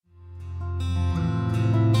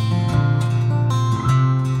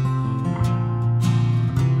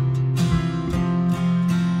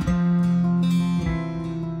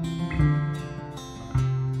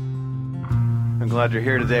glad you're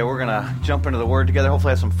here today. We're going to jump into the Word together,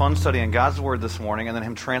 hopefully have some fun studying God's Word this morning, and then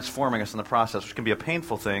Him transforming us in the process, which can be a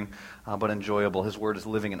painful thing, but enjoyable. His Word is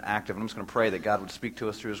living and active, and I'm just going to pray that God would speak to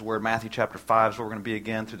us through His Word. Matthew chapter 5 is where we're going to be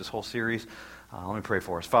again through this whole series. Let me pray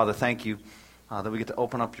for us. Father, thank you that we get to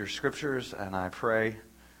open up your Scriptures, and I pray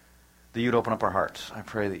that you'd open up our hearts. I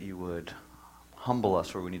pray that you would humble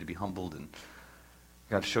us where we need to be humbled, and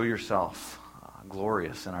God, show yourself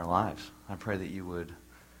glorious in our lives. I pray that you would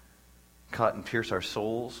cut and pierce our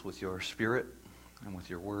souls with your Spirit and with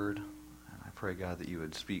your Word. And I pray, God, that you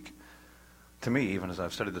would speak to me, even as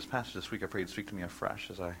I've studied this passage this week. I pray you'd speak to me afresh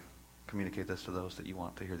as I communicate this to those that you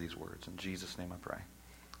want to hear these words. In Jesus' name I pray.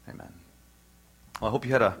 Amen. Well, I hope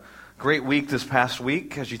you had a great week this past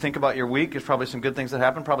week. As you think about your week, there's probably some good things that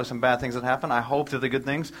happened, probably some bad things that happened. I hope that the good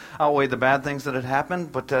things outweigh the bad things that had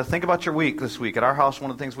happened. But think about your week this week. At our house, one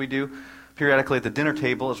of the things we do periodically at the dinner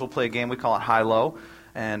table is we'll play a game. We call it high-low.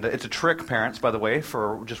 And it's a trick, parents, by the way,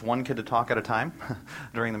 for just one kid to talk at a time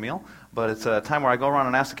during the meal. But it's a time where I go around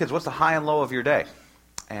and ask the kids, what's the high and low of your day?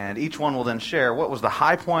 And each one will then share what was the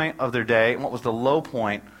high point of their day and what was the low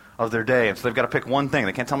point of their day. And so they've got to pick one thing.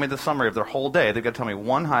 They can't tell me the summary of their whole day. They've got to tell me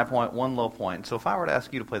one high point, one low point. So if I were to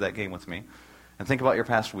ask you to play that game with me and think about your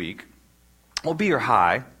past week, what would be your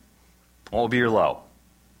high? What would be your low?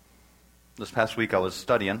 This past week I was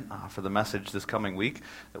studying for the message this coming week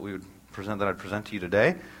that I'd present to you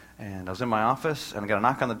today. And I was in my office, and I got a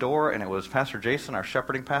knock on the door, and it was Pastor Jason, our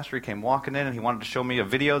shepherding pastor. He came walking in, and he wanted to show me a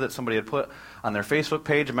video that somebody had put on their Facebook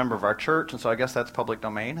page, a member of our church, and so I guess that's public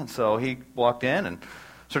domain. And so he walked in and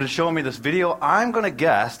started showing me this video. I'm going to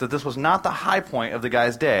guess that this was not the high point of the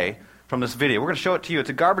guy's day from this video. We're going to show it to you. It's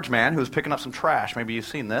a garbage man who's picking up some trash. Maybe you've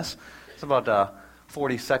seen this. It's about a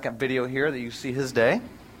 40-second video here that you see his day.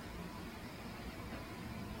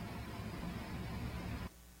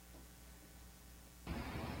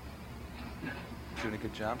 Doing a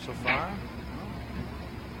good job so far.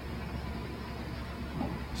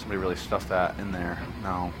 Somebody really stuffed that in there.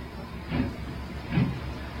 No.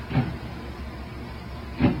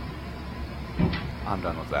 I'm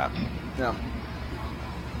done with that. Yeah.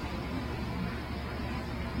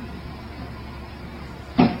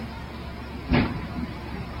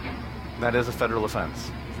 That is a federal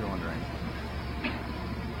offense, if you're wondering.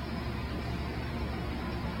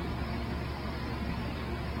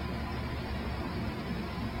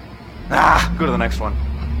 Go to the next one.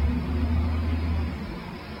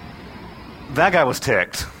 That guy was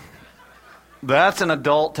ticked. That's an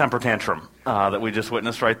adult temper tantrum that we just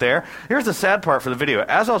witnessed right there. Here's the sad part for the video.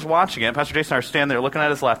 As I was watching it, Pastor Jason and I are standing there looking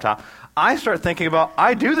at his laptop, I start thinking about,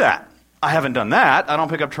 I do that. I haven't done that. I don't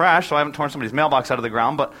pick up trash, so I haven't torn somebody's mailbox out of the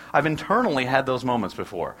ground, but I've internally had those moments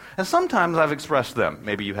before. And sometimes I've expressed them.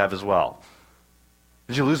 Maybe you have as well.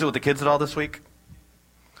 Did you lose it with the kids at all this week?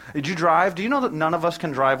 Did you drive? Do you know that none of us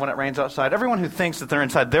can drive when it rains outside? Everyone who thinks that they're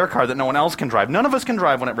inside their car that no one else can drive. None of us can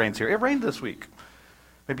drive when it rains here. It rained this week.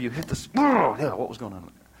 Maybe you hit this. Yeah, what was going on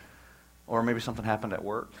there? Or maybe something happened at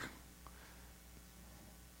work.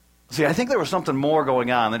 See, I think there was something more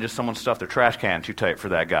going on than just someone stuffed their trash can too tight for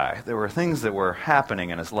that guy. There were things that were happening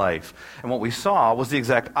in his life. And what we saw was the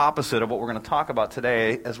exact opposite of what we're going to talk about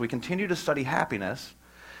today as we continue to study happiness.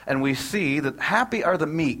 And we see that happy are the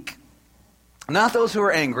meek. Not those who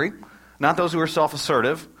are angry, not those who are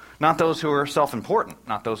self-assertive, not those who are self-important,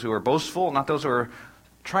 not those who are boastful, not those who are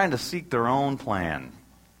trying to seek their own plan,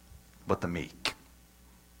 but the meek.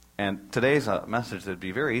 And today's a message that would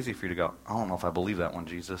be very easy for you to go, I don't know if I believe that one,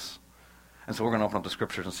 Jesus. And so we're going to open up the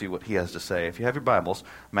Scriptures and see what he has to say. If you have your Bibles,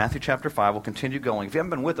 Matthew chapter 5, we'll continue going. If you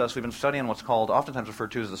haven't been with us, we've been studying what's called, oftentimes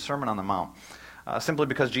referred to as the Sermon on the Mount. Simply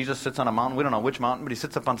because Jesus sits on a mountain. We don't know which mountain, but he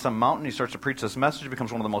sits up on some mountain. He starts to preach this message. It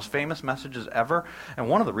becomes one of the most famous messages ever. And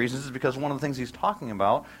one of the reasons is because one of the things he's talking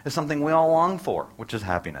about is something we all long for, which is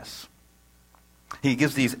happiness. He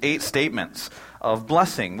gives these 8 statements of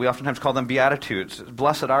blessing. We oftentimes call them beatitudes.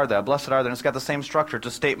 Blessed are thou, blessed are thou. And it's got the same structure. It's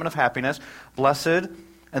a statement of happiness. Blessed,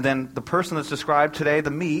 and then the person that's described today,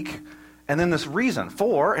 the meek, and then this reason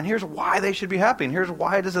for, and here's why they should be happy, and here's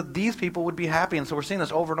why it is that these people would be happy. And so we're seeing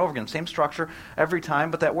this over and over again, same structure every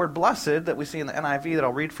time, but that word blessed that we see in the NIV that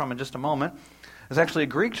I'll read from in just a moment is actually a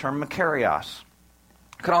Greek term, makarios.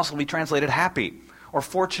 It could also be translated happy or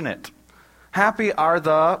fortunate. Happy are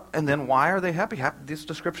the, and then why are they happy? This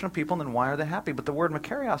description of people, and then why are they happy? But the word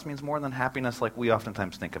makarios means more than happiness like we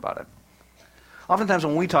oftentimes think about it. Oftentimes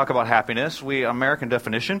when we talk about happiness, American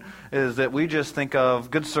definition is that we just think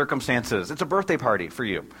of good circumstances. It's a birthday party for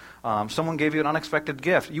you. Someone gave you an unexpected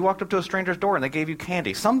gift. You walked up to a stranger's door and they gave you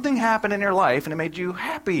candy. Something happened in your life and it made you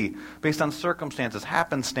happy based on circumstances,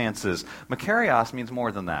 happenstances. Makarios means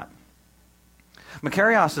more than that.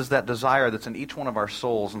 Makarios is that desire that's in each one of our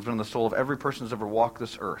souls and has been in the soul of every person who's ever walked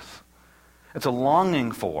this earth. It's a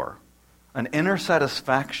longing for an inner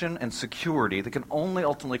satisfaction and security that can only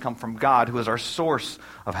ultimately come from God, who is our source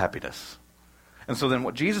of happiness. And so then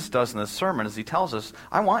what Jesus does in this sermon is he tells us,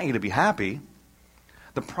 I want you to be happy.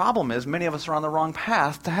 The problem is many of us are on the wrong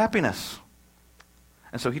path to happiness.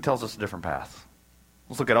 And so he tells us a different path.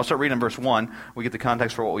 Let's look at it. I'll start reading in verse 1. We get the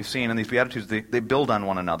context for what we've seen. And these Beatitudes, they build on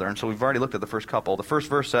one another. And so we've already looked at the first couple. The first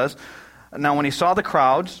verse says, Now when he saw the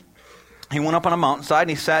crowds, he went up on a mountainside and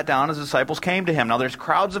he sat down. His disciples came to him. Now there's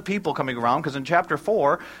crowds of people coming around because in chapter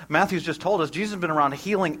 4, Matthew's just told us Jesus has been around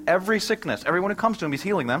healing every sickness. Everyone who comes to him, he's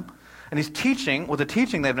healing them. And he's teaching with a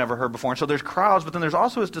teaching they've never heard before. And so there's crowds, but then there's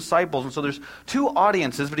also his disciples. And so there's two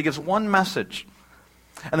audiences, but he gives one message.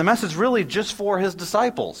 And the message is really just for his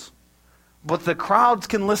disciples. But the crowds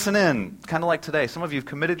can listen in, kind of like today. Some of you have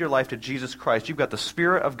committed your life to Jesus Christ. You've got the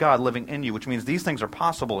Spirit of God living in you, which means these things are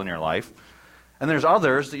possible in your life. And there's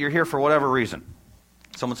others that you're here for whatever reason.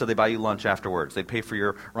 Someone said they buy you lunch afterwards. They'd pay for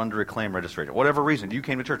your run to reclaim registration. Whatever reason. You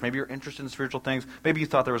came to church. Maybe you're interested in spiritual things. Maybe you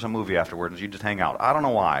thought there was a movie afterwards and you just hang out. I don't know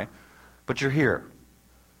why, but you're here.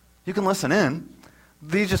 You can listen in.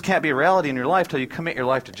 These just can't be a reality in your life till you commit your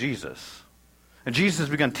life to Jesus. And Jesus has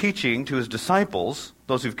begun teaching to his disciples,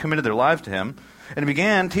 those who've committed their lives to him, and he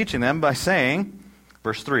began teaching them by saying,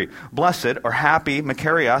 verse 3, Blessed or happy,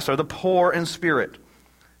 Makarios, are the poor in spirit.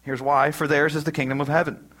 Here's why, for theirs is the kingdom of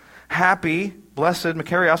heaven. Happy, blessed,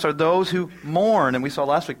 Makarios are those who mourn, and we saw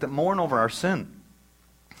last week that mourn over our sin.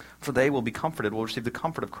 For they will be comforted, will receive the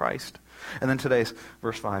comfort of Christ. And then today's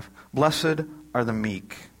verse 5, Blessed are the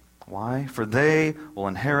meek. Why? For they will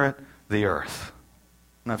inherit the earth.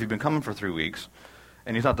 Now, if you've been coming for 3 weeks,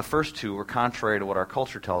 and you thought the first two were contrary to what our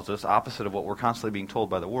culture tells us, opposite of what we're constantly being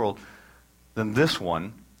told by the world, then this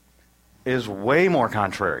one is way more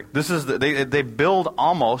contrary. This is they build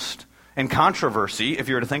almost in controversy, if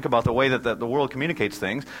you were to think about the way that the world communicates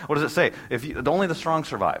things. What does it say? Only the strong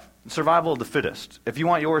survive. Survival of the fittest. If you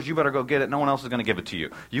want yours, you better go get it. No one else is going to give it to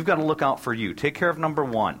you. You've got to look out for you. Take care of number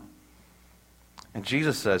one. And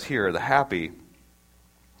Jesus says here, the happy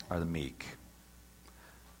are the meek.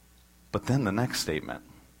 But then the next statement,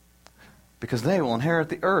 because they will inherit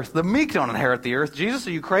the earth. The meek don't inherit the earth. Jesus,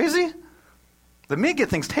 are you crazy? The meek get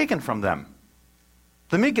things taken from them.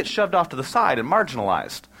 The meek get shoved off to the side and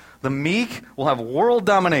marginalized. The meek will have world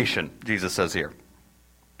domination, Jesus says here.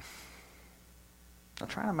 Now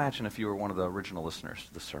try to imagine if you were one of the original listeners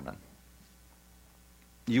to this sermon.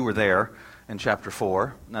 You were there in chapter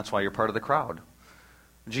 4, and that's why you're part of the crowd.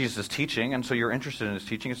 Jesus is teaching, and so you're interested in his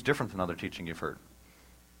teaching. It's different than other teaching you've heard.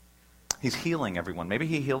 He's healing everyone. Maybe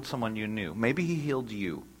he healed someone you knew. Maybe he healed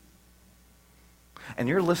you. And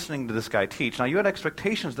you're listening to this guy teach. Now, you had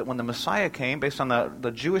expectations that when the Messiah came, based on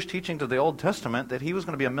the Jewish teachings of the Old Testament, that he was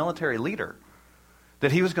going to be a military leader.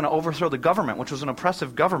 That he was going to overthrow the government, which was an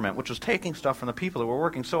oppressive government, which was taking stuff from the people that were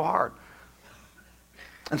working so hard.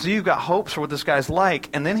 And so you've got hopes for what this guy's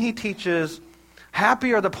like. And then he teaches,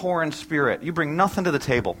 happy are the poor in spirit. You bring nothing to the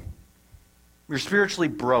table. You're spiritually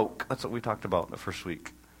broke. That's what we talked about the first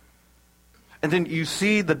week. And then you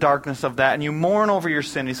see the darkness of that, and you mourn over your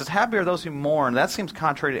sin. He says, happy are those who mourn. That seems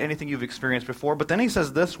contrary to anything you've experienced before. But then he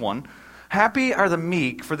says this one, happy are the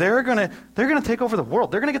meek, for they're going to take over the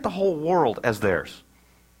world. They're going to get the whole world as theirs.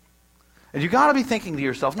 And you've got to be thinking to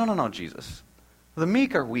yourself, no, Jesus. The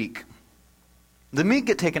meek are weak. The meek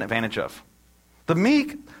get taken advantage of. The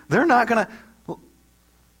meek, they're not going to...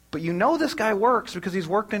 But you know this guy works because he's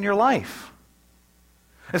worked in your life.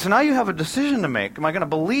 And so now you have a decision to make. Am I going to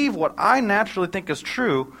believe what I naturally think is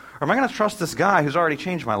true, or am I going to trust this guy who's already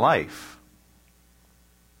changed my life?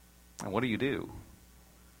 And what do?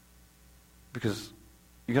 Because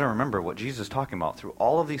you've got to remember what Jesus is talking about through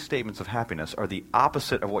all of these statements of happiness are the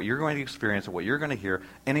opposite of what you're going to experience or what you're going to hear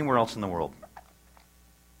anywhere else in the world.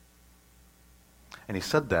 And he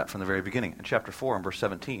said that from the very beginning. In chapter 4 and verse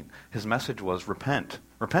 17, his message was repent.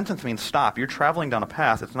 Repentance means stop. You're traveling down a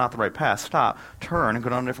path that's not the right path. Stop, turn, and go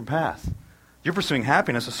down a different path. You're pursuing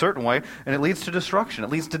happiness a certain way, and it leads to destruction. It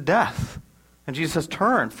leads to death. And Jesus says,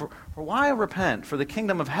 turn. For why repent? For the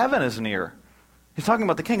kingdom of heaven is near. He's talking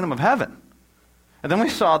about the kingdom of heaven. And then we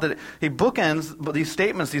saw that he bookends these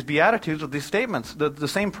statements, these Beatitudes, with these statements. The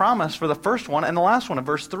same promise for the first one and the last one. In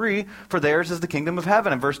verse 3, for theirs is the kingdom of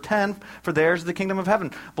heaven. In verse 10, for theirs is the kingdom of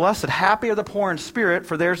heaven. Blessed, happy are the poor in spirit,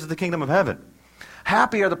 for theirs is the kingdom of heaven.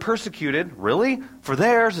 Happy are the persecuted, really? For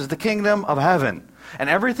theirs is the kingdom of heaven. And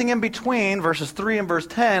everything in between, verses 3 and verse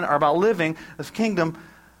 10, are about living as kingdom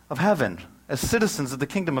of heaven, as citizens of the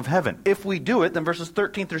kingdom of heaven. If we do it, then verses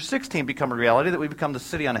 13 through 16 become a reality, that we become the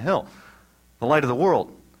city on a hill. The light of the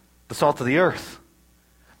world, the salt of the earth.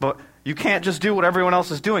 But you can't just do what everyone else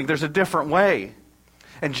is doing. There's a different way.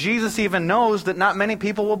 And Jesus even knows that not many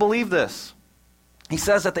people will believe this. He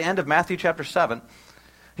says at the end of Matthew chapter 7,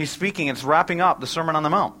 he's speaking, it's wrapping up the Sermon on the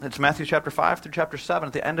Mount. It's Matthew chapter 5 through chapter 7.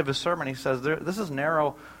 At the end of his sermon, he says, this is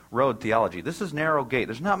narrow road theology. This is narrow gate.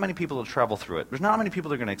 There's not many people that travel through it. There's not many people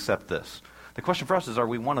that are going to accept this. The question for us is, are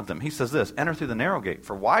we one of them? He says this, enter through the narrow gate,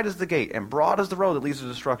 for wide is the gate, and broad is the road that leads to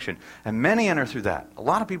destruction, and many enter through that. A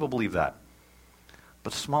lot of people believe that.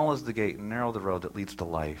 But small is the gate, and narrow the road that leads to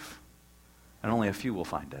life, and only a few will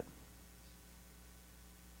find it.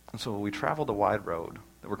 And so we travel the wide road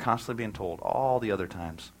that we're constantly being told all the other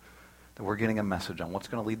times that we're getting a message on what's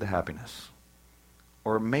going to lead to happiness.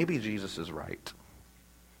 Or maybe Jesus is right.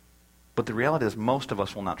 But the reality is most of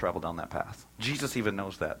us will not travel down that path. Jesus even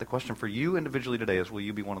knows that. The question for you individually today is, will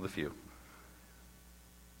you be one of the few?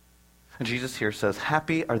 And Jesus here says,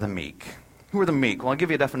 happy are the meek. Who are the meek? Well, I'll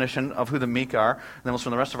give you a definition of who the meek are, and then we'll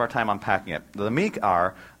spend the rest of our time unpacking it. The meek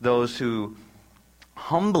are those who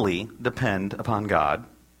humbly depend upon God,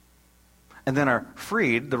 and then are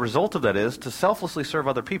freed. The result of that is to selflessly serve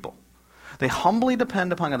other people. They humbly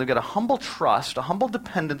depend upon God. They've got a humble trust, a humble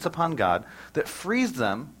dependence upon God that frees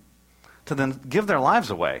them to then give their lives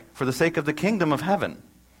away for the sake of the kingdom of heaven.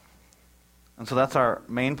 And so that's our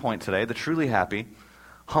main point today. The truly happy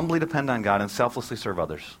humbly depend on God and selflessly serve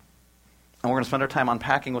others. And we're going to spend our time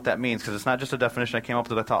unpacking what that means, because it's not just a definition I came up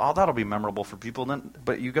with that I thought, that'll be memorable for people.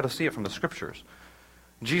 But you've got to see it from the Scriptures.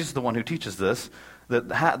 Jesus is the one who teaches this, that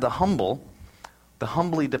the humble, the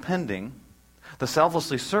humbly depending, the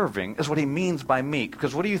selflessly serving is what he means by meek.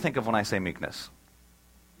 Because what do you think of when I say meekness?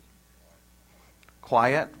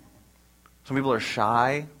 Quiet. Some people are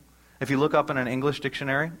shy. If you look up in an English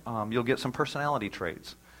dictionary, you'll get some personality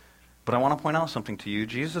traits. But I want to point out something to you.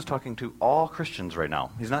 Jesus is talking to all Christians right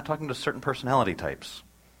now. He's not talking to certain personality types.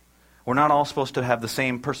 We're not all supposed to have the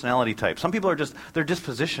same personality type. Some people are just, their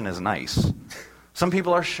disposition is nice. Some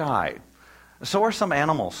people are shy. So are some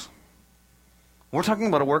animals. We're talking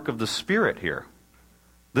about a work of the Spirit here.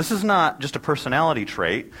 This is not just a personality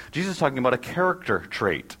trait. Jesus is talking about a character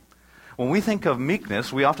trait. When we think of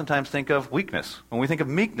meekness, we oftentimes think of weakness. When we think of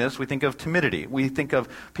meekness, we think of timidity. We think of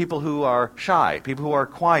people who are shy, people who are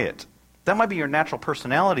quiet. That might be your natural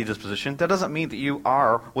personality disposition. That doesn't mean that you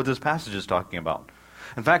are what this passage is talking about.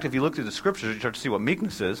 In fact, if you look through the Scriptures, you start to see what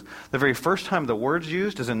meekness is. The very first time the word's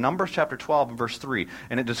used is in Numbers chapter 12 and verse 3,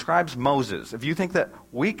 and it describes Moses. If you think that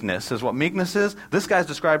weakness is what meekness is, this guy's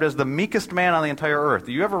described as the meekest man on the entire earth.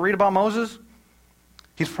 Do you ever read about Moses?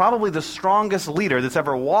 He's probably the strongest leader that's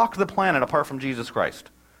ever walked the planet apart from Jesus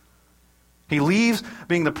Christ. He leaves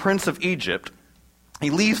being the prince of Egypt. He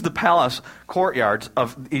leaves the palace courtyards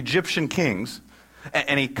of Egyptian kings,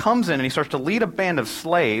 and he comes in and he starts to lead a band of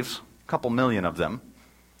slaves, a couple million of them,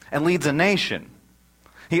 and leads a nation.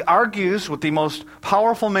 He argues with the most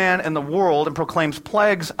powerful man in the world and proclaims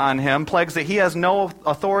plagues on him, plagues that he has no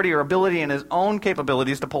authority or ability in his own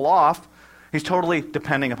capabilities to pull off. He's totally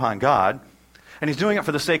depending upon God. And he's doing it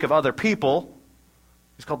for the sake of other people.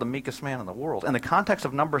 He's called the meekest man in the world. And the context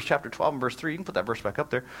of Numbers chapter 12 and verse 3, you can put that verse back up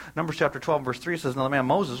there. Numbers chapter 12 and verse 3 says, now the man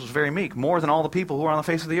Moses was very meek, more than all the people who are on the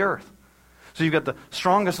face of the earth. So you've got the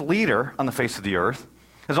strongest leader on the face of the earth,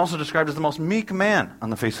 is also described as the most meek man on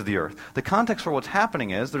the face of the earth. The context for what's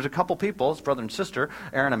happening is there's a couple people, his brother and sister,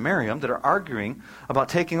 Aaron and Miriam, that are arguing about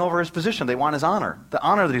taking over his position. They want his honor, the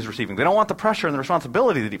honor that he's receiving. They don't want the pressure and the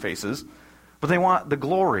responsibility that he faces, but they want the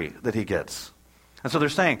glory that he gets. And so they're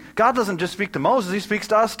saying, God doesn't just speak to Moses, he speaks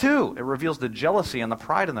to us too. It reveals the jealousy and the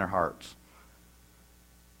pride in their hearts.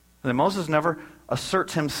 And then Moses never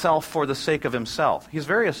asserts himself for the sake of himself. He's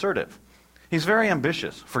very assertive. He's very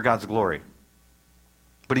ambitious for God's glory.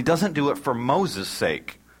 But he doesn't do it for Moses'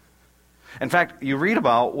 sake. In fact, you read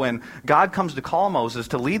about when God comes to call Moses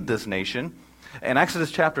to lead this nation. In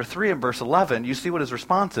Exodus chapter 3 and verse 11, you see what his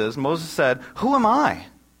response is. Moses said, who am I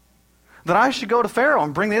that I should go to Pharaoh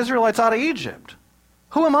and bring the Israelites out of Egypt?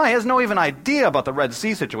 Who am I? He has no even idea about the Red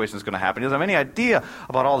Sea situation that's going to happen. He doesn't have any idea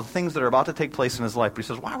about all the things that are about to take place in his life. But he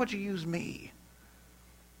says, why would you use me?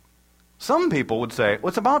 Some people would say, well,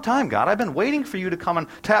 it's about time, God. I've been waiting for you to come and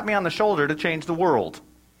tap me on the shoulder to change the world.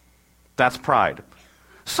 That's pride.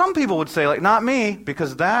 Some people would say, like, not me,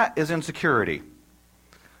 because that is insecurity.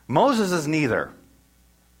 Moses is neither.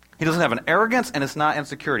 He doesn't have an arrogance, and it's not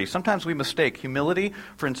insecurity. Sometimes we mistake humility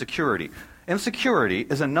for insecurity. Insecurity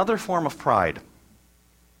is another form of pride.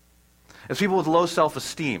 It's people with low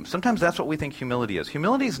self-esteem. Sometimes that's what we think humility is.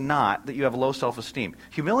 Humility is not that you have low self-esteem.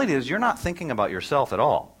 Humility is you're not thinking about yourself at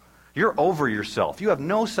all. You're over yourself. You have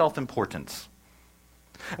no self-importance.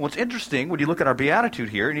 And what's interesting when you look at our beatitude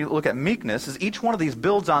here and you look at meekness is each one of these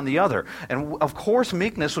builds on the other. And of course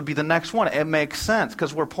meekness would be the next one. It makes sense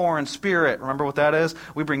because we're poor in spirit. Remember what that is?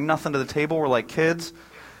 We bring nothing to the table. We're like kids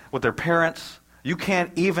with their parents. You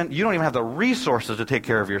don't even have the resources to take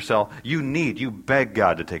care of yourself. You beg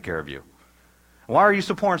God to take care of you. Why are you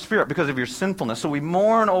so poor in spirit? Because of your sinfulness. So we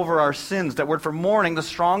mourn over our sins. That word for mourning, the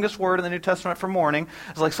strongest word in the New Testament for mourning,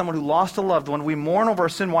 is like someone who lost a loved one. We mourn over our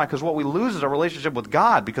sin. Why? Because what we lose is our relationship with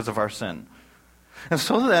God because of our sin. And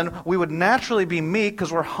so then we would naturally be meek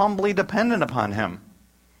because we're humbly dependent upon Him.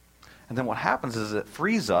 And then what happens is it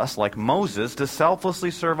frees us, like Moses, to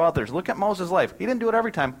selflessly serve others. Look at Moses' life. He didn't do it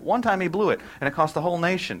every time. One time he blew it, and it cost the whole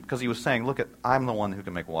nation because he was saying, look, I'm the one who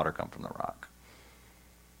can make water come from the rock.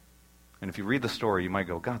 And if you read the story, you might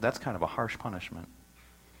go, God, that's kind of a harsh punishment.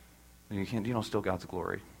 And still God's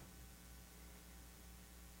glory.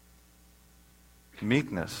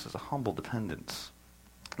 Meekness is a humble dependence.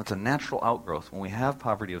 It's a natural outgrowth when we have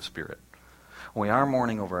poverty of spirit. When we are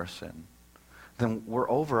mourning over our sin, then we're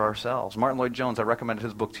over ourselves. Martin Lloyd-Jones, I recommended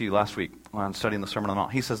his book to you last week on studying the Sermon on the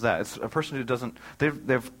Mount. He says that. It's a person who doesn't,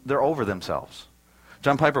 they're over themselves.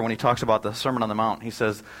 John Piper, when he talks about the Sermon on the Mount, he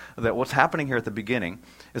says that what's happening here at the beginning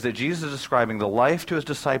is that Jesus is describing the life to his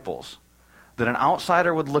disciples that an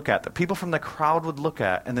outsider would look at, that people from the crowd would look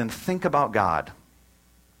at, and then think about God.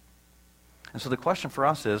 And so the question for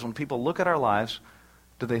us is, when people look at our lives,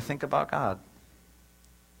 do they think about God?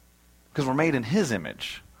 Because we're made in His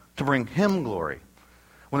image to bring Him glory.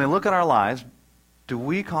 When they look at our lives, do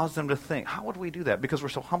we cause them to think? How would we do that? Because we're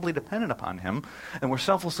so humbly dependent upon Him, and we're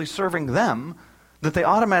selflessly serving them, that they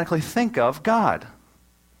automatically think of God.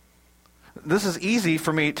 This is easy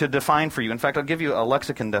for me to define for you. In fact, I'll give you a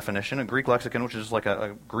lexicon definition, a Greek lexicon, which is like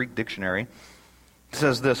a Greek dictionary. It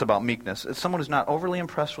says this about meekness. It's someone who's not overly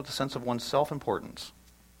impressed with the sense of one's self-importance.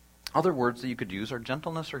 Other words that you could use are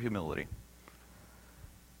gentleness or humility.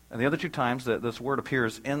 And the other two times that this word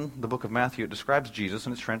appears in the book of Matthew, it describes Jesus,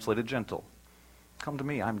 and it's translated gentle. Come to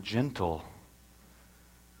me, I'm gentle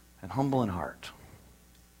and humble in heart.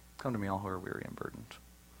 Come to me, all who are weary and burdened.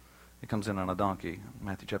 He comes in on a donkey,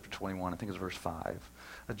 Matthew chapter 21, I think it's verse 5.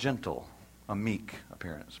 A gentle, a meek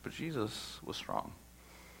appearance. But Jesus was strong.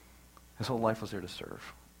 His whole life was there to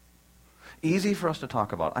serve. Easy for us to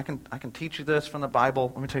talk about. I can teach you this from the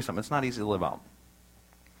Bible. Let me tell you something. It's not easy to live out.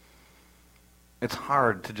 It's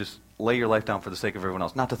hard to just lay your life down for the sake of everyone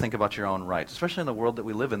else, not to think about your own rights, especially in the world that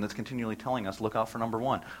we live in that's continually telling us, look out for number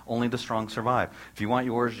one. Only the strong survive. If you want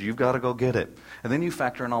yours, you've got to go get it. And then you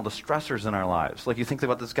factor in all the stressors in our lives. Like you think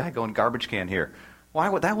about this guy going garbage can here.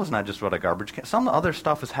 That was not just about a garbage can. Some other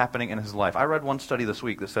stuff is happening in his life. I read one study this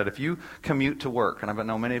week that said if you commute to work, and I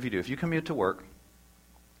know many of you do, if you commute to work,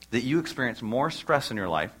 that you experience more stress in your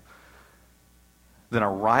life than a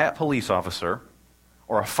riot police officer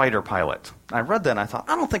or a fighter pilot. I read that and I thought,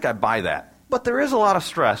 I don't think I buy that. But there is a lot of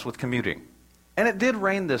stress with commuting. And it did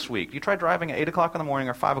rain this week. You try driving at 8 o'clock in the morning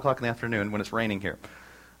or 5 o'clock in the afternoon when it's raining here.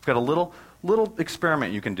 I've got a little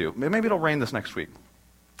experiment you can do. Maybe it'll rain this next week.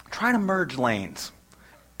 Try to merge lanes.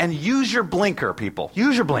 And use your blinker, people.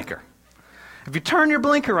 Use your blinker. If you turn your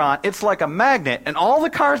blinker on, it's like a magnet, and all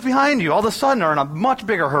the cars behind you all of a sudden are in a much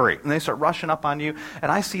bigger hurry, and they start rushing up on you,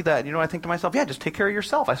 and I see that, and you know what I think to myself? Yeah, just take care of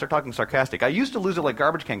yourself. I start talking sarcastic. I used to lose it like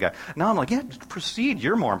garbage can guy. Now I'm like, yeah, just proceed.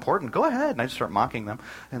 You're more important. Go ahead. And I just start mocking them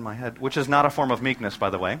in my head, which is not a form of meekness,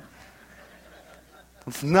 by the way.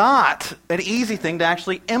 It's not an easy thing to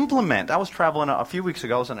actually implement. I was traveling a few weeks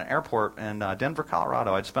ago. I was in an airport in Denver,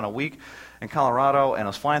 Colorado. I'd spent a week in Colorado, and I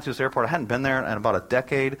was flying through this airport. I hadn't been there in about a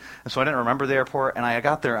decade, and so I didn't remember the airport. And I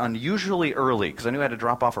got there unusually early because I knew I had to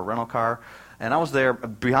drop off a rental car. And I was there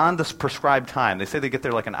beyond this prescribed time. They say they get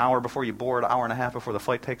there like an hour before you board, an hour and a half before the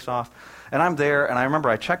flight takes off. And I'm there, and I remember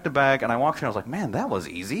I checked the bag, and I walked in, and I was like, man, that was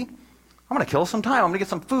easy. I'm going to kill some time. I'm going to get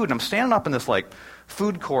some food. And I'm standing up in this like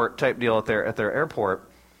food court type deal at their airport.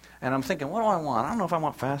 And I'm thinking, what do I want? I don't know if I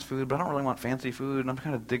want fast food, but I don't really want fancy food. And I'm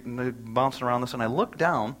kind of bouncing around this. And I look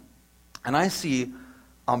down, and I see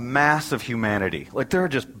a mass of humanity. Like there are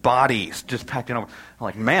just bodies just packed in over. I'm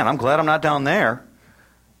like, man, I'm glad I'm not down there.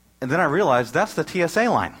 And then I realized that's the TSA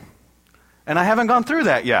line. And I haven't gone through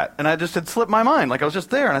that yet. And I just had slipped my mind. Like I was just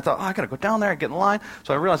there. And I thought, I got to go down there and get in line.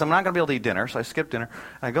 So I realized I'm not going to be able to eat dinner. So I skipped dinner.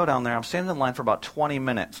 And I go down there. I'm standing in line for about 20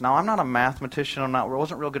 minutes. Now, I'm not a mathematician. I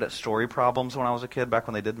wasn't real good at story problems when I was a kid, back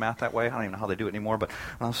when they did math that way. I don't even know how they do it anymore. But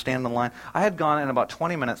when I was standing in line, I had gone in about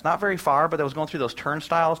 20 minutes. Not very far, but I was going through those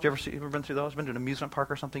turnstiles. Do you ever been through those? Been to an amusement park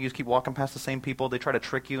or something? You just keep walking past the same people. They try to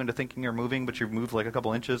trick you into thinking you're moving, but you've moved like a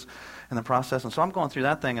couple inches in the process. And so I'm going through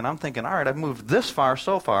that thing, and I'm thinking, all right, I've moved this far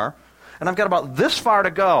so far. And I've got about this far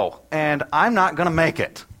to go, and I'm not going to make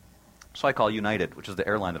it. So I call United, which is the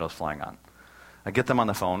airline that I was flying on. I get them on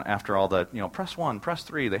the phone after all the, press 1, press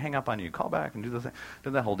 3, they hang up on you, call back and do the thing, do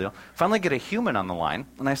that whole deal. Finally get a human on the line,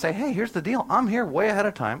 and I say, hey, here's the deal. I'm here way ahead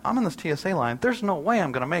of time. I'm in this TSA line. There's no way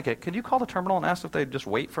I'm going to make it. Could you call the terminal and ask if they'd just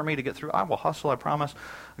wait for me to get through? I will hustle, I promise.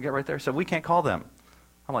 I'll get right there. He said, we can't call them.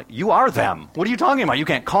 I'm like, you are them. What are you talking about? You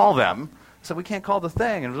can't call them. He said, we can't call the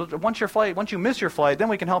thing. And once you miss your flight, then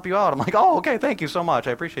we can help you out. I'm like, oh, okay, thank you so much.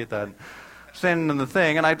 I appreciate that. Sending the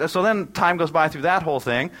thing, and so then time goes by through that whole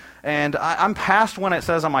thing, and I'm past when it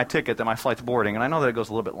says on my ticket that my flight's boarding, and I know that it goes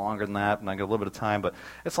a little bit longer than that, and I get a little bit of time, but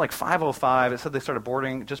it's like 5:05. It said they started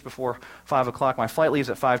boarding just before 5 o'clock. My flight leaves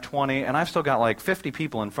at 5:20, and I've still got like 50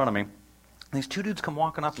 people in front of me. And these two dudes come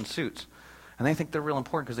walking up in suits, and they think they're real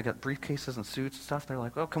important because they got briefcases and suits and stuff. They're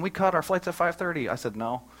like, oh, can we cut? Our flight's at 5:30. I said,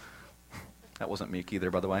 no. That wasn't Meek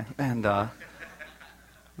either, by the way. And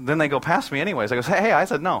then they go past me anyways. I go, hey, I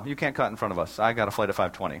said, no, you can't cut in front of us. I got a flight at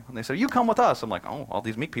 5:20. And they said, you come with us. I'm like, oh, all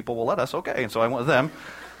these Meek people will let us. Okay. And so I went with them.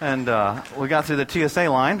 And we got through the TSA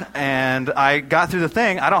line, and I got through the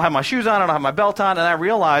thing. I don't have my shoes on, I don't have my belt on, and I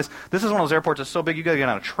realized this is one of those airports that's so big you got to get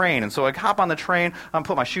on a train. And so I hop on the train, I'm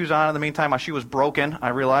putting my shoes on. In the meantime, my shoe was broken, I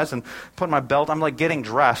realized, and putting my belt. I'm like getting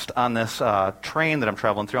dressed on this train that I'm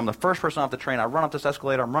traveling through. I'm the first person off the train. I run up this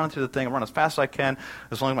escalator. I'm running through the thing. I run as fast as I can,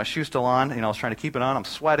 as long as my shoe's still on. I was trying to keep it on. I'm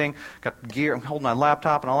sweating, got gear. I'm holding my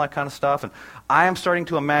laptop and all that kind of stuff. And I am starting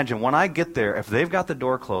to imagine when I get there, if they've got the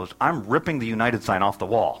door closed, I'm ripping the United sign off the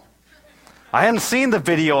wall. I hadn't seen the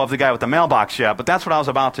video of the guy with the mailbox yet, but that's what I was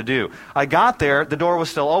about to do. I got there, the door was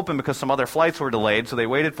still open because some other flights were delayed, so they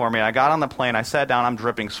waited for me. I got on the plane, I sat down, I'm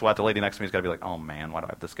dripping sweat. The lady next to me is going to be like, oh man, why do I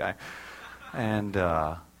have this guy? And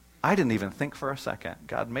I didn't even think for a second,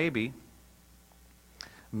 God, maybe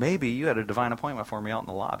you had a divine appointment for me out in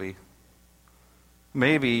the lobby.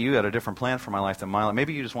 Maybe you had a different plan for my life than my life.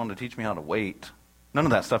 Maybe you just wanted to teach me how to wait. None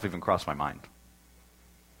of that stuff even crossed my mind.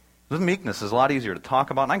 This meekness is a lot easier to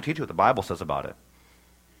talk about, and I can teach you what the Bible says about it.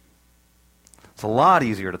 It's a lot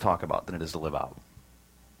easier to talk about than it is to live out.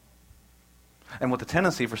 And with the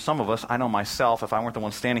tendency for some of us, I know myself, if I weren't the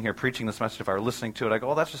one standing here preaching this message, if I were listening to it, I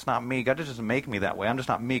go, oh, that's just not me. God just doesn't make me that way. I'm just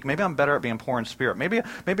not meek. Maybe I'm better at being poor in spirit.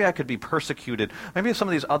 Maybe I could be persecuted. Maybe some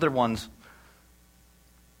of these other ones.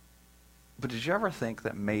 But did you ever think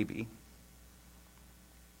that maybe,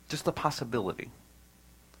 just the possibility,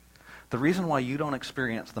 the reason why you don't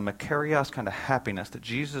experience the Makarios kind of happiness that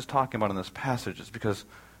Jesus is talking about in this passage is because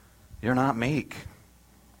you're not meek.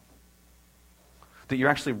 That you're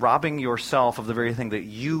actually robbing yourself of the very thing that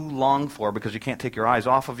you long for because you can't take your eyes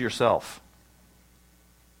off of yourself.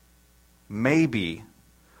 Maybe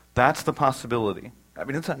that's the possibility. I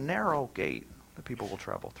mean, it's a narrow gate that people will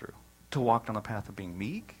travel through. To walk down the path of being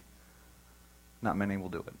meek, not many will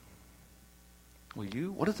do it. Will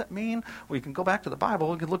you? What does that mean? Well, you can go back to the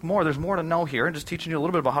Bible. You can look more. There's more to know here. And just teaching you a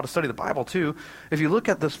little bit about how to study the Bible, too. If you look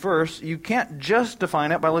at this verse, you can't just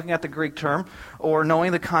define it by looking at the Greek term or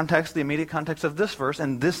knowing the context, the immediate context of this verse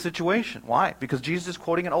and this situation. Why? Because Jesus is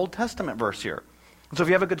quoting an Old Testament verse here. And so if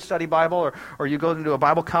you have a good study Bible or you go into a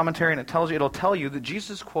Bible commentary and it'll tell you that Jesus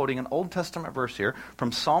is quoting an Old Testament verse here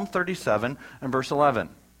from Psalm 37 and verse 11.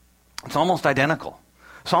 It's almost identical.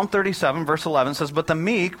 Psalm 37, verse 11 says, but the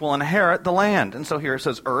meek will inherit the land. And so here it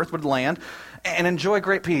says earth would land and enjoy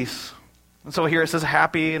great peace. And so here it says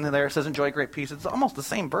happy, and there it says enjoy great peace. It's almost the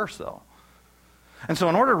same verse, though. And so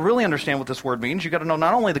in order to really understand what this word means, you've got to know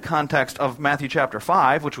not only the context of Matthew chapter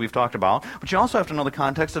 5, which we've talked about, but you also have to know the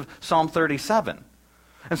context of Psalm 37.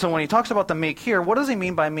 And so when he talks about the meek here, what does he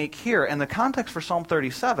mean by meek here? And the context for Psalm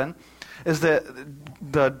 37 is that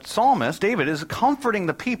the psalmist, David, is comforting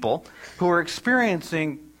the people who are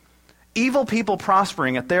experiencing evil people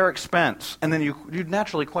prospering at their expense. And then you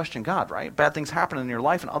naturally question God, right? Bad things happen in your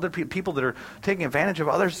life, and other people that are taking advantage of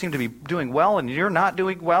others seem to be doing well, and you're not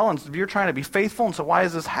doing well, and you're trying to be faithful, and so why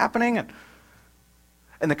is this happening? And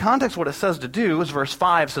in the context, what it says to do is verse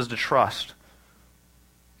 5 says to trust,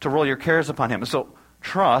 to roll your cares upon him. And so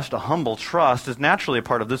trust, a humble trust, is naturally a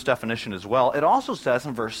part of this definition as well. It also says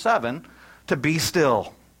in verse 7 to be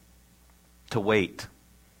still, to wait,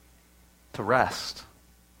 to rest.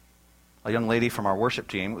 A young lady from our worship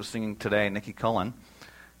team was singing today, Nikki Cullen,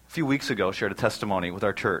 a few weeks ago shared a testimony with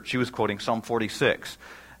our church. She was quoting Psalm 46.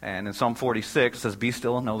 And in Psalm 46 it says, be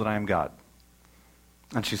still and know that I am God.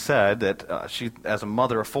 And she said that she, as a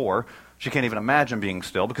mother of 4, she can't even imagine being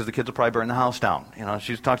still because the kids will probably burn the house down.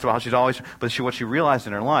 She talks about how she's always, but what she realized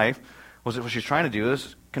in her life was that what she's trying to do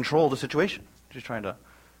is control the situation. She's trying to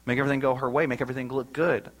make everything go her way, make everything look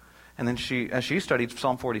good. And then as she studied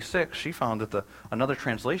Psalm 46, she found that another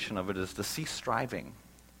translation of it is to cease striving.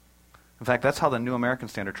 In fact, that's how the New American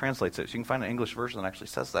Standard translates it. So you can find an English version that actually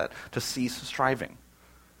says that, to cease striving.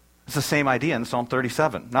 It's the same idea in Psalm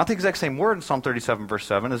 37. Not the exact same word in Psalm 37, verse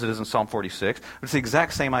 7, as it is in Psalm 46, but it's the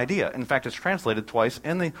exact same idea. In fact, it's translated twice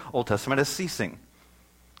in the Old Testament as ceasing.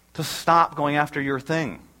 To stop going after your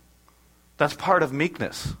thing. That's part of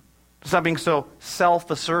meekness. To stop being so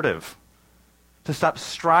self-assertive. To stop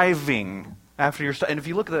striving after your stuff. And if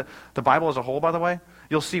you look at the Bible as a whole, by the way,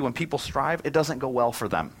 you'll see when people strive, it doesn't go well for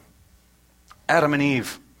them. Adam and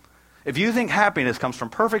Eve. If you think happiness comes from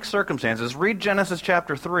perfect circumstances, read Genesis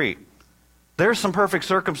chapter 3. There's some perfect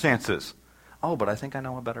circumstances. Oh, but I think I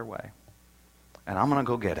know a better way. And I'm going to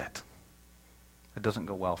go get it. It doesn't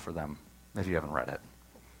go well for them if you haven't read it.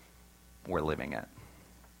 We're living it.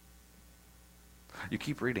 You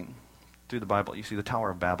keep reading through the Bible. You see the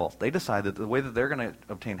Tower of Babel. They decide that the way that they're going to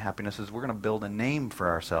obtain happiness is we're going to build a name for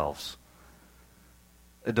ourselves.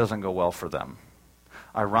 It doesn't go well for them.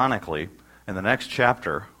 Ironically, in the next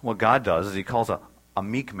chapter, what God does is he calls a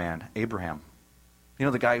meek man, Abraham. You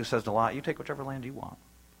know the guy who says to Lot, you take whichever land you want.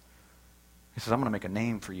 He says, I'm going to make a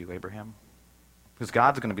name for you, Abraham. Because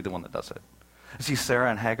God's going to be the one that does it. You see Sarah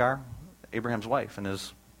and Hagar, Abraham's wife and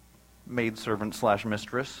his maidservant /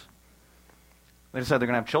 mistress. They decide they're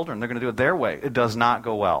going to have children. They're going to do it their way. It does not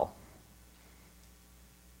go well.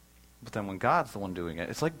 But then when God's the one doing it,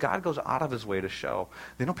 it's like God goes out of his way to show,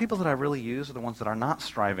 people that I really use are the ones that are not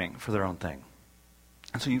striving for their own thing.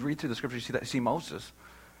 And so you read through the scripture, you see Moses.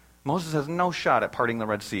 Moses has no shot at parting the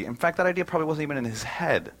Red Sea. In fact, that idea probably wasn't even in his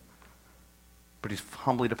head. But he's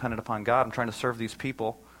humbly dependent upon God and trying to serve these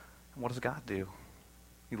people. And what does God do?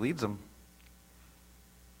 He leads them.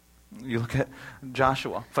 You look at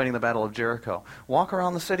Joshua fighting the Battle of Jericho. Walk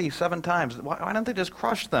around the city 7 times. Why don't they just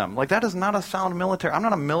crush them? That is not a sound military. I'm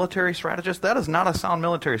not a military strategist. That is not a sound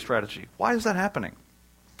military strategy. Why is that happening?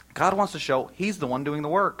 God wants to show he's the one doing the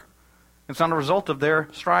work. It's not a result of their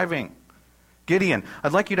striving. Gideon,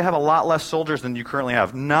 I'd like you to have a lot less soldiers than you currently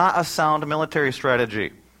have. Not a sound military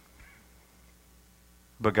strategy.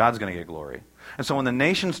 But God's going to get glory. And so when the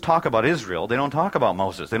nations talk about Israel, they don't talk about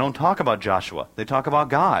Moses. They don't talk about Joshua. They talk about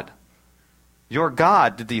God. Your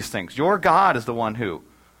God did these things. Your God is the one who.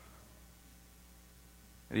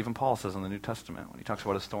 And even Paul says in the New Testament, when he talks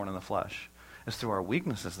about his thorn in the flesh, it's through our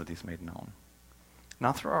weaknesses that he's made known.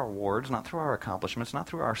 Not through our awards, not through our accomplishments, not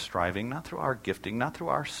through our striving, not through our gifting, not through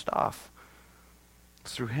our stuff.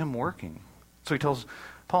 It's through him working. So he tells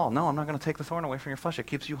Paul, no, I'm not going to take the thorn away from your flesh. It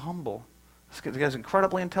keeps you humble. This guy's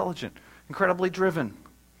incredibly intelligent, incredibly driven.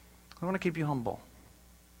 I want to keep you humble.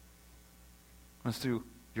 And it's through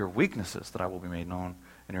your weaknesses that I will be made known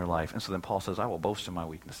in your life. And so then Paul says, I will boast in my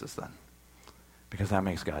weaknesses then. Because that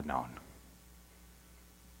makes God known.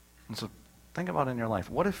 And so think about it in your life.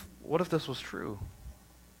 What if this was true?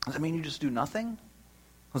 Does it mean you just do nothing?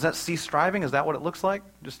 Does that cease striving? Is that what it looks like?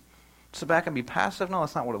 Just sit back and be passive? No,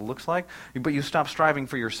 that's not what it looks like. But you stop striving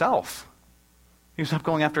for yourself. You stop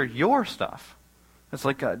going after your stuff. It's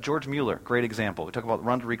like George Mueller, great example. We talk about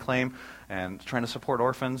Run to Reclaim and trying to support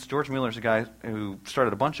orphans. George Mueller's a guy who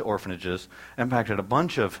started a bunch of orphanages, impacted a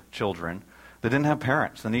bunch of children that didn't have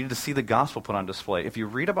parents. They needed to see the gospel put on display. If you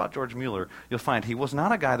read about George Mueller, you'll find he was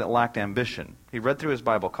not a guy that lacked ambition. He read through his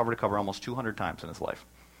Bible cover to cover almost 200 times in his life.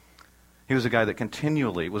 He was a guy that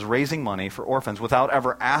continually was raising money for orphans without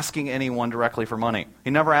ever asking anyone directly for money. He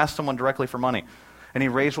never asked someone directly for money. And he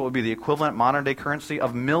raised what would be the equivalent modern-day currency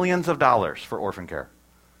of millions of dollars for orphan care.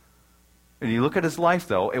 And you look at his life,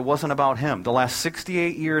 though, it wasn't about him. The last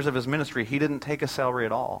 68 years of his ministry, he didn't take a salary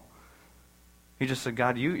at all. He just said,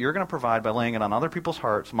 God, you're going to provide by laying it on other people's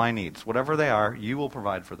hearts, my needs. Whatever they are, you will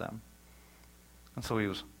provide for them. And so he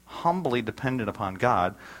was humbly dependent upon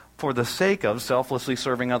God for the sake of selflessly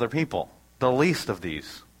serving other people, the least of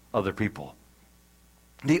these other people.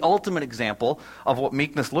 The ultimate example of what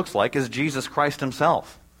meekness looks like is Jesus Christ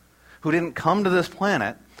himself, who didn't come to this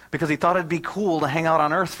planet because he thought it'd be cool to hang out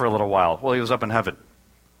on earth for a little while he was up in heaven.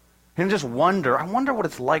 He didn't just wonder, I wonder what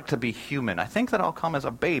it's like to be human. I think that I'll come as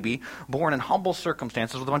a baby born in humble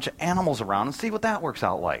circumstances with a bunch of animals around and see what that works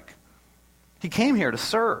out like. He came here to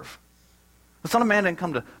serve. The Son of Man didn't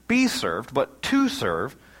come to be served, but to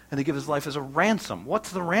serve and to give his life as a ransom.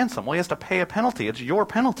 What's the ransom? Well, he has to pay a penalty. It's your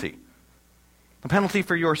penalty. The penalty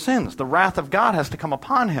for your sins. The wrath of God has to come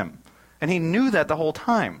upon him. And he knew that the whole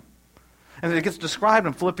time. And it gets described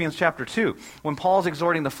in Philippians chapter 2. When Paul's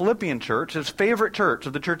exhorting the Philippian church, his favorite church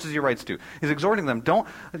of the churches he writes to, he's exhorting them,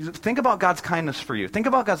 think about God's kindness for you. Think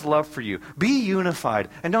about God's love for you. Be unified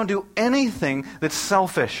and don't do anything that's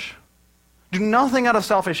selfish. Do nothing out of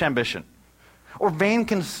selfish ambition. or vain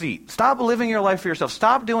conceit. Stop living your life for yourself.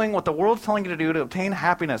 Stop doing what the world's telling you to do to obtain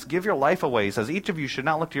happiness. Give your life away. He says each of you should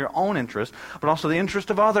not look to your own interest, but also the interest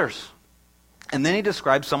of others. And then he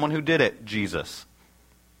describes someone who did it, Jesus.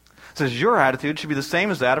 He says your attitude should be the same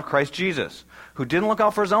as that of Christ Jesus, who didn't look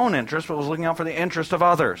out for his own interest, but was looking out for the interest of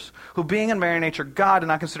others, who being in very nature God did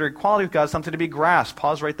not consider equality with God something to be grasped.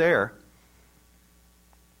 Pause right there.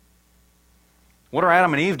 What are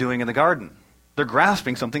Adam and Eve doing in the garden? They're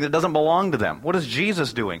grasping something that doesn't belong to them. What is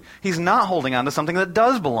Jesus doing? He's not holding on to something that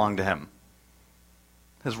does belong to him.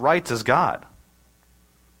 His rights as God.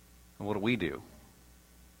 And what do we do?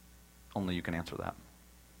 Only you can answer that.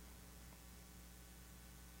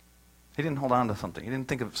 He didn't hold on to something. He didn't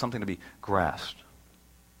think of something to be grasped.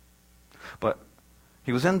 But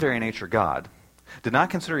he was in very nature God, did not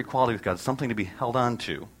consider equality with God something to be held on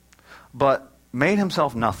to, but made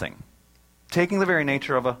himself nothing, taking the very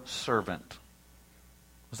nature of a servant.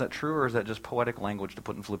 Was that true, or is that just poetic language to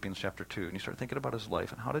put in Philippians chapter 2? And you start thinking about his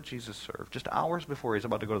life, and how did Jesus serve? Just hours before he's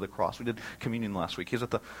about to go to the cross. We did communion last week. He's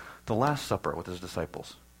at the Last Supper with his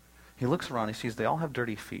disciples. He looks around, he sees they all have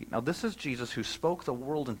dirty feet. Now this is Jesus who spoke the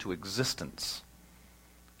world into existence.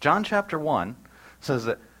 John chapter 1 says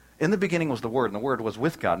that in the beginning was the Word, and the Word was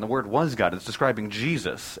with God, and the Word was God. It's describing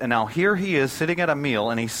Jesus. And now here he is sitting at a meal,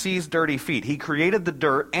 and he sees dirty feet. He created the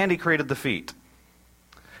dirt, and he created the feet.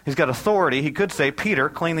 He's got authority. He could say, Peter,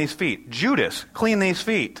 clean these feet. Judas, clean these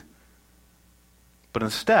feet. But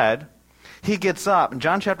instead, he gets up. In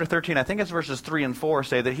John chapter 13, I think it's verses 3 and 4,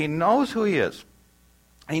 say that he knows who he is.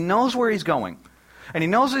 He knows where he's going. And he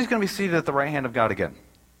knows that he's going to be seated at the right hand of God again.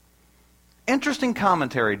 Interesting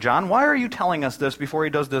commentary, John. Why are you telling us this before he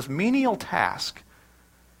does this menial task?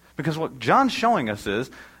 Because what John's showing us is,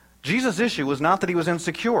 Jesus' issue was not that he was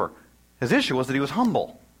insecure. His issue was that he was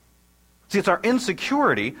humble. See, it's our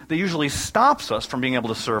insecurity that usually stops us from being able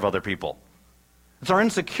to serve other people. It's our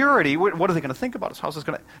insecurity. What are they going to think about us? How's this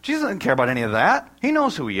going to... Jesus doesn't care about any of that. He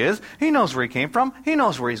knows who he is. He knows where he came from. He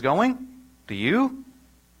knows where he's going. Do you?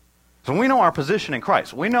 So we know our position in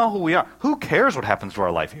Christ. We know who we are. Who cares what happens to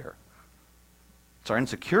our life here? It's our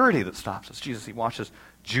insecurity that stops us. Jesus, he washes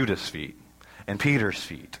Judas' feet and Peter's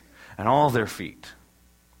feet and all their feet.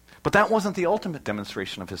 But that wasn't the ultimate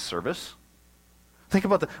demonstration of his service. Think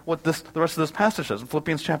about what the rest of this passage says in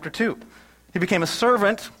Philippians chapter 2. He became a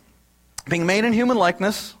servant, being made in human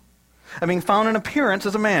likeness, and being found in appearance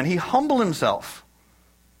as a man. He humbled himself.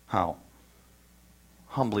 How?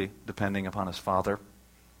 Humbly depending upon his Father.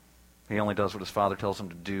 He only does what his Father tells him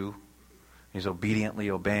to do. He's obediently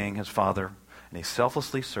obeying his Father, and he's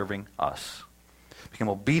selflessly serving us. Became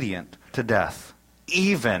obedient to death,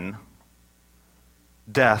 even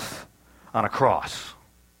death on a cross.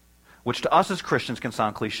 Which to us as Christians can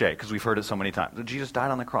sound cliche, because we've heard it so many times. That Jesus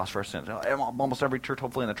died on the cross for our sins. Almost every church,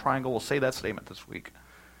 hopefully in the Triangle, will say that statement this week.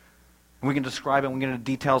 And we can describe it, we can get into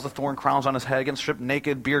details, the thorn crowns on his head, getting stripped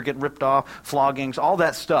naked, beard getting ripped off, floggings, all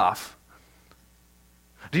that stuff.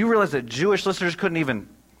 Do you realize that Jewish listeners couldn't even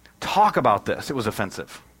talk about this? It was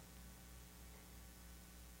offensive.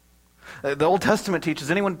 The Old Testament teaches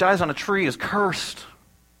anyone who dies on a tree is cursed.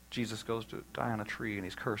 Jesus goes to die on a tree, and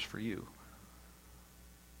he's cursed for you.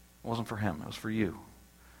 It wasn't for him. It was for you.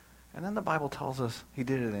 And then the Bible tells us he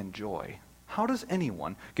did it in joy. How does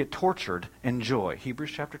anyone get tortured in joy?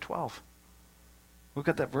 Hebrews chapter 12. Look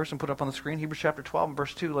at that verse and put it up on the screen. Hebrews chapter 12 and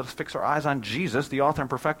verse 2. Let us fix our eyes on Jesus, the author and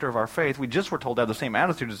perfecter of our faith. We just were told to have the same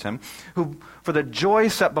attitude as him, who for the joy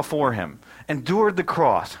set before him endured the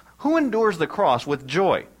cross. Who endures the cross with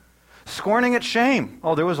joy? Scorning its shame.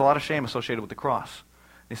 Oh, there was a lot of shame associated with the cross.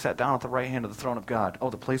 He sat down at the right hand of the throne of God. Oh,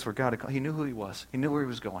 the place where God had come. He knew who he was. He knew where he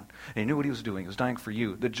was going. And he knew what he was doing. He was dying for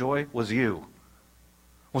you. The joy was you.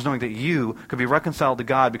 Was knowing that you could be reconciled to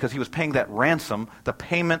God because he was paying that ransom, the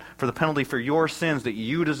payment for the penalty for your sins that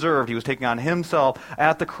you deserved. He was taking on himself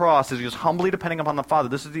at the cross as he was humbly depending upon the Father.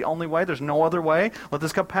 This is the only way. There's no other way. Let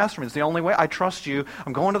this cup pass from me. It's the only way. I trust you.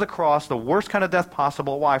 I'm going to the cross, the worst kind of death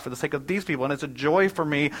possible. Why? For the sake of these people. And it's a joy for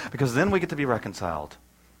me because then we get to be reconciled.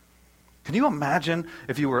 Can you imagine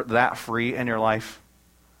if you were that free in your life?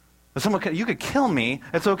 That someone you could kill me,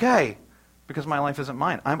 it's okay, because my life isn't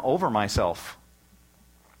mine. I'm over myself.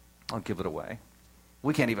 I'll give it away.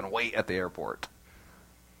 We can't even wait at the airport.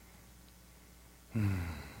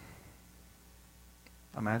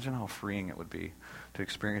 Imagine how freeing it would be to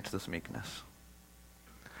experience this meekness.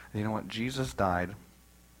 And you know what? Jesus died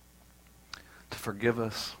to forgive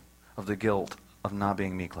us of the guilt of not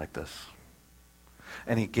being meek like this.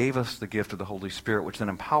 And he gave us the gift of the Holy Spirit, which then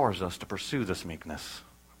empowers us to pursue this meekness.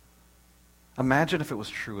 Imagine if it was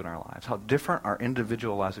true in our lives, how different our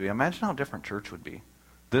individual lives would be. Imagine how different church would be.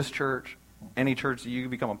 This church, any church that you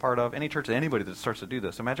become a part of, any church, anybody that starts to do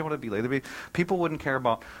this. Imagine what it'd be like. People wouldn't care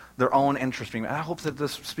about their own interest. I hope that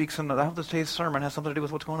I hope this today's sermon has something to do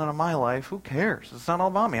with what's going on in my life. Who cares? It's not all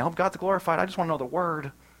about me. I hope God's glorified. I just want to know the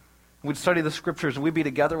Word. We'd study the Scriptures, and we'd be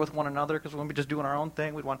together with one another because we wouldn't be just doing our own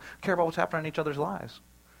thing. We'd want to care about what's happening in each other's lives.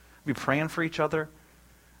 We'd be praying for each other.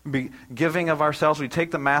 We'd be giving of ourselves. We'd take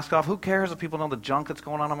the mask off. Who cares if people know the junk that's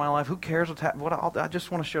going on in my life? Who cares what's happening? I just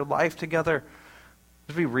want to share life together.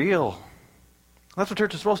 Just be real. That's what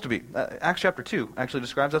church is supposed to be. Acts chapter 2 actually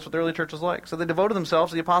describes that's what the early church was like. So they devoted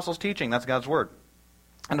themselves to the apostles' teaching. That's God's word.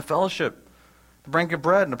 And to fellowship, to break of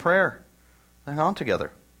bread, and to prayer. They hung on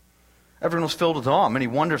together. Everyone was filled with awe. Many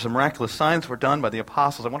wonders and miraculous signs were done by the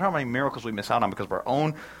apostles. I wonder how many miracles we miss out on because of our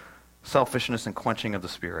own selfishness and quenching of the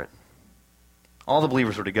Spirit. All the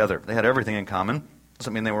believers were together. They had everything in common.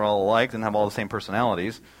 Doesn't mean they were all alike, didn't have all the same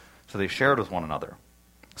personalities. So they shared with one another.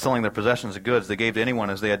 Selling their possessions and goods, they gave to anyone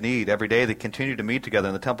as they had need. Every day they continued to meet together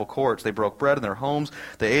in the temple courts. They broke bread in their homes.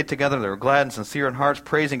 They ate together. They were glad and sincere in hearts,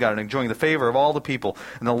 praising God and enjoying the favor of all the people.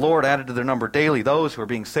 And the Lord added to their number daily those who were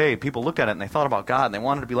being saved. People looked at it and they thought about God and they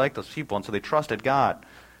wanted to be like those people. And so they trusted God.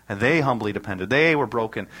 And they humbly depended. They were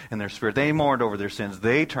broken in their spirit. They mourned over their sins.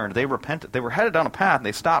 They turned. They repented. They were headed down a path and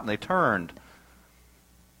they stopped and they turned.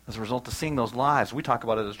 As a result of seeing those lives, we talk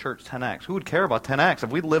about it as church 10X. Who would care about 10X? If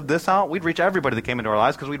we lived this out, we'd reach everybody that came into our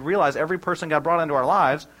lives because we'd realize every person God brought into our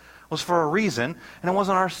lives was for a reason, and it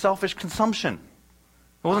wasn't our selfish consumption.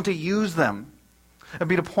 It wasn't to use them. It would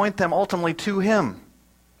be to point them ultimately to Him.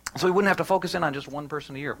 So we wouldn't have to focus in on just one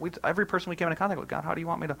person a year. Every person we came into contact with, God, how do you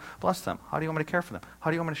want me to bless them? How do you want me to care for them? How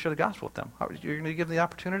do you want me to share the gospel with them? You're going to give them the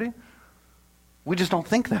opportunity? We just don't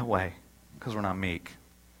think that way because we're not meek.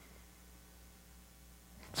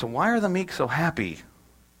 So why are the meek so happy?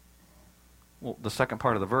 Well, the second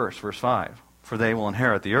part of the verse, verse 5. For they will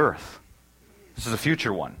inherit the earth. This is a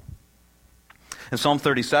future one. In Psalm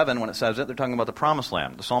 37, when it says it, they're talking about the promised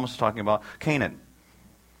land. The psalmist is talking about Canaan.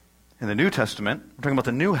 In the New Testament, we're talking about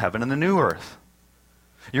the new heaven and the new earth.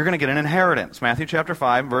 You're going to get an inheritance. Matthew chapter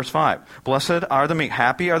 5, verse 5. Blessed are the meek.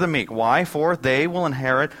 Happy are the meek. Why? For they will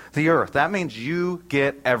inherit the earth. That means you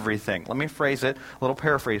get everything. Let me phrase it, a little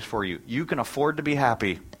paraphrase for you. You can afford to be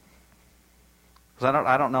happy. Because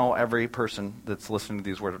I don't know every person that's listening to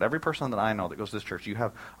these words, but every person that I know that goes to this church, you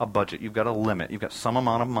have a budget. You've got a limit. You've got some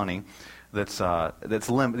amount of money that's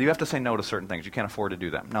limited. You have to say no to certain things. You can't afford to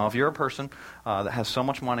do them. Now, if you're a person that has so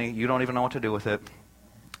much money, you don't even know what to do with it,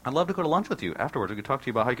 I'd love to go to lunch with you afterwards. We could talk to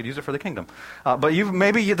you about how you could use it for the kingdom. But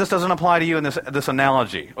maybe this doesn't apply to you in this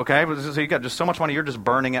analogy, okay? So you've got just so much money, you're just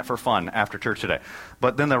burning it for fun after church today.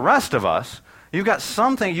 But then the rest of us, you've got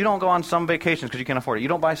something. You don't go on some vacations because you can't afford it. You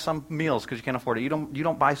don't buy some meals because you can't afford it. You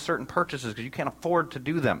don't buy certain purchases because you can't afford to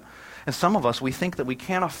do them. And some of us, we think that we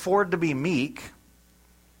can't afford to be meek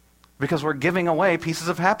because we're giving away pieces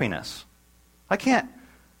of happiness. I can't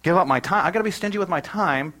give up my time. I've got to be stingy with my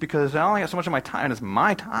time because I only got so much of my time. And it's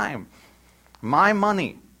my time, my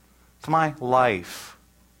money. It's my life.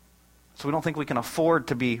 So we don't think we can afford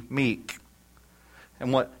to be meek.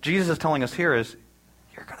 And what Jesus is telling us here is,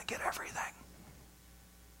 you're going to get everything.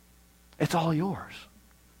 It's all yours.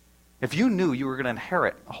 If you knew you were going to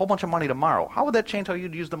inherit a whole bunch of money tomorrow, how would that change how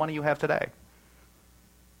you'd use the money you have today?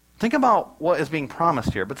 Think about what is being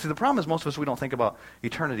promised here. But see, the problem is most of us, we don't think about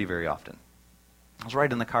eternity very often. I was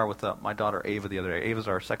riding in the car with my daughter Ava the other day. Ava's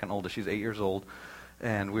our second oldest. She's 8 years old.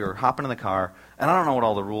 And we were hopping in the car. And I don't know what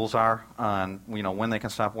all the rules are on when they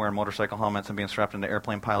can stop wearing motorcycle helmets and being strapped into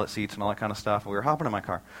airplane pilot seats and all that kind of stuff. We were hopping in my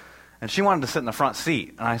car. And she wanted to sit in the front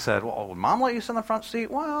seat. And I said, well, would Mom let you sit in the front seat?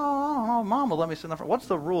 Well, I don't know. Mom will let me sit in the front. What's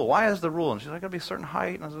the rule? Why is the rule? And she's like, got to be a certain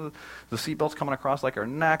height. And the seatbelt's coming across like her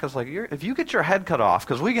neck. I was like, if you get your head cut off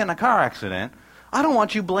because we get in a car accident, I don't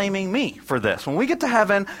want you blaming me for this. When we get to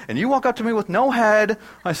heaven and you walk up to me with no head,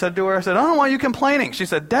 I said to her, I don't want you complaining. She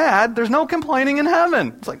said, Dad, there's no complaining in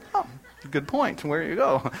heaven. It's like, oh, good point. Where you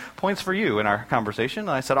go? Points for you in our conversation. And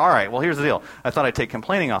I said, all right, well, here's the deal. I thought I'd take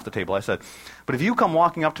complaining off the table. I said, but if you come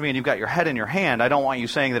walking up to me and you've got your head in your hand, I don't want you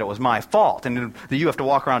saying that it was my fault and that you have to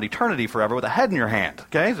walk around eternity forever with a head in your hand.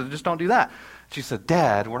 Okay? So just don't do that. She said,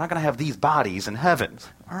 Dad, we're not going to have these bodies in heaven.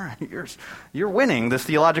 All right, you're winning this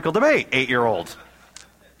theological debate, 8-year-olds.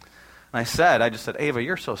 And I just said, Ava,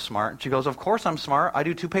 you're so smart. And she goes, of course I'm smart. I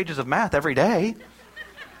do 2 pages of math every day.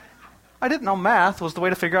 I didn't know math was the way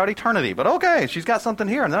to figure out eternity. But okay, she's got something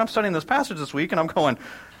here. And then I'm studying this passage this week, and I'm going,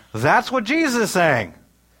 that's what Jesus is saying.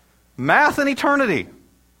 Math and eternity.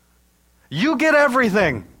 You get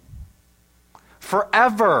everything.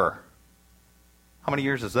 Forever. How many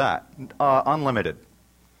years is that? Unlimited.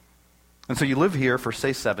 And so you live here for,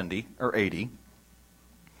 say, 70 or 80.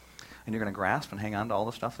 and you're going to grasp and hang on to all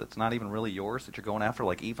the stuff that's not even really yours, that you're going after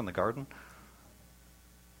like Eve in the garden?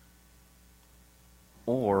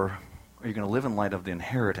 Or are you going to live in light of the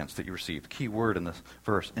inheritance that you received? Key word in this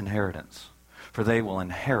verse, inheritance. For they will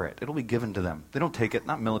inherit. It'll be given to them. They don't take it,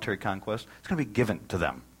 not military conquest. It's going to be given to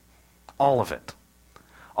them. All of it.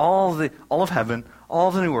 All of heaven, all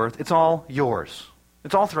of the new earth, it's all yours.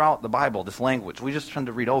 It's all throughout the Bible, this language. We just tend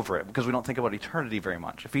to read over it because we don't think about eternity very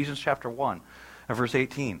much. Ephesians chapter 1, verse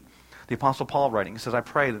 18. The Apostle Paul writing, he says, I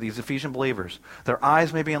pray that these Ephesian believers, their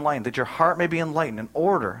eyes may be enlightened, that your heart may be enlightened, in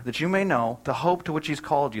order that you may know the hope to which he's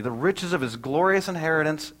called you, the riches of his glorious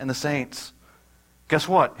inheritance in the saints. Guess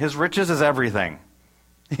what? His riches is everything.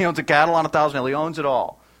 He owns a cattle on 1,000 hills. He owns it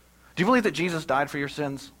all. Do you believe that Jesus died for your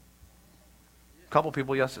sins? A couple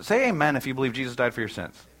people, yes. Say amen if you believe Jesus died for your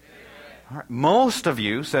sins. All right. Most of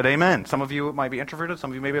you said amen. Some of you might be introverted.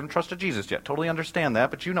 Some of you maybe haven't trusted Jesus yet. Totally understand that,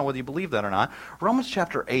 but you know whether you believe that or not. Romans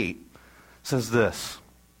chapter 8 says this.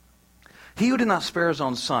 He who did not spare his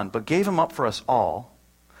own son, but gave him up for us all,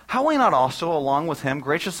 how will he not also, along with him,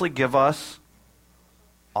 graciously give us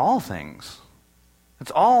all things?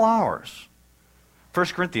 It's all ours. 1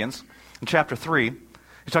 Corinthians, in chapter 3,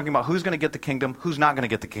 he's talking about who's going to get the kingdom, who's not going to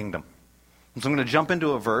get the kingdom. And so I'm going to jump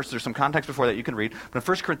into a verse. There's some context before that you can read. But in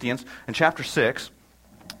 1 Corinthians, in chapter 6,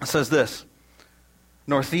 it says this,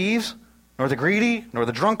 nor thieves, nor the greedy, nor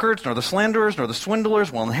the drunkards, nor the slanderers, nor the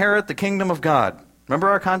swindlers will inherit the kingdom of God. Remember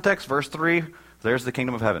our context? Verse 3, there's the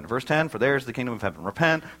kingdom of heaven. Verse 10, for there's the kingdom of heaven.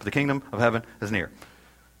 Repent, for the kingdom of heaven is near.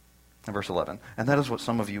 And verse 11, and that is what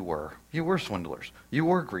some of you were. You were swindlers. You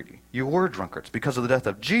were greedy. You were drunkards. Because of the death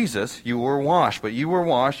of Jesus, you were washed. But you were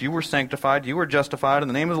washed, you were sanctified, you were justified in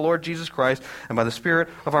the name of the Lord Jesus Christ and by the Spirit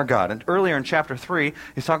of our God. And earlier in chapter 3,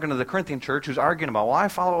 he's talking to the Corinthian church who's arguing about, well, I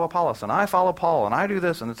follow Apollos, and I follow Paul, and I do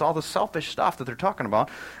this, and it's all the selfish stuff that they're talking about.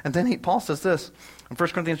 And then Paul says this, in 1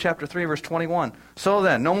 Corinthians chapter 3, verse 21, so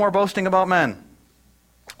then, no more boasting about men.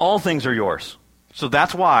 All things are yours. So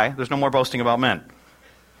that's why there's no more boasting about men.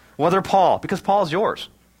 Whether Paul, because Paul's yours,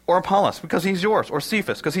 or Apollos, because he's yours, or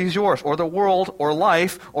Cephas, because he's yours, or the world, or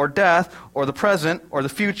life, or death, or the present, or the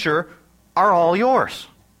future, are all yours.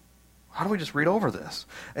 How do we just read over this?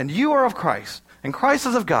 And you are of Christ, and Christ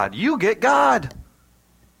is of God. You get God.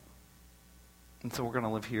 And so we're going to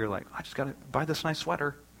live here like, I just got to buy this nice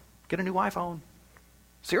sweater, get a new iPhone.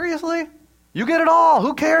 Seriously? You get it all.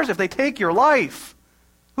 Who cares if they take your life?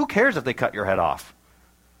 Who cares if they cut your head off?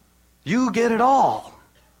 You get it all.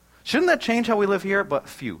 Shouldn't that change how we live here? But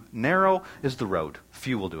few. Narrow is the road.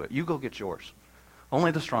 Few will do it. You go get yours.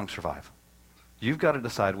 Only the strong survive. You've got to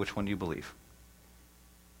decide which one you believe.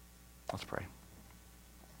 Let's pray.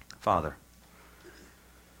 Father,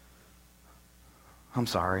 I'm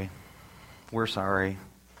sorry. We're sorry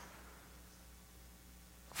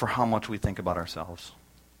for how much we think about ourselves.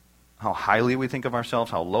 How highly we think of ourselves,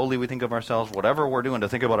 how lowly we think of ourselves, whatever we're doing to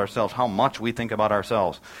think about ourselves, how much we think about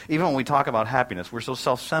ourselves. Even when we talk about happiness, we're so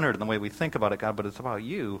self-centered in the way we think about it, God, but it's about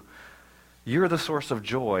you. You're the source of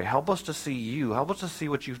joy. Help us to see you. Help us to see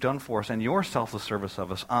what you've done for us and your selfless service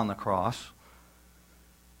of us on the cross.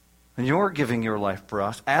 And you're giving your life for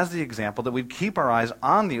us as the example that we'd keep our eyes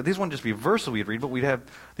on you. These wouldn't just be verses we'd read, but we'd have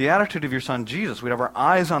the attitude of your son Jesus. We'd have our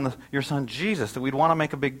eyes on your son Jesus, that we'd want to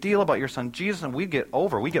make a big deal about your son Jesus, and we'd get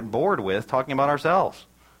bored with talking about ourselves.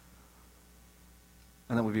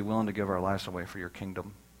 And that we'd be willing to give our lives away for your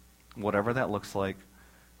kingdom. Whatever that looks like,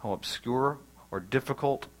 how obscure or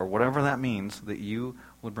difficult or whatever that means, that you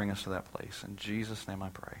would bring us to that place. In Jesus' name I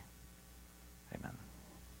pray. Amen.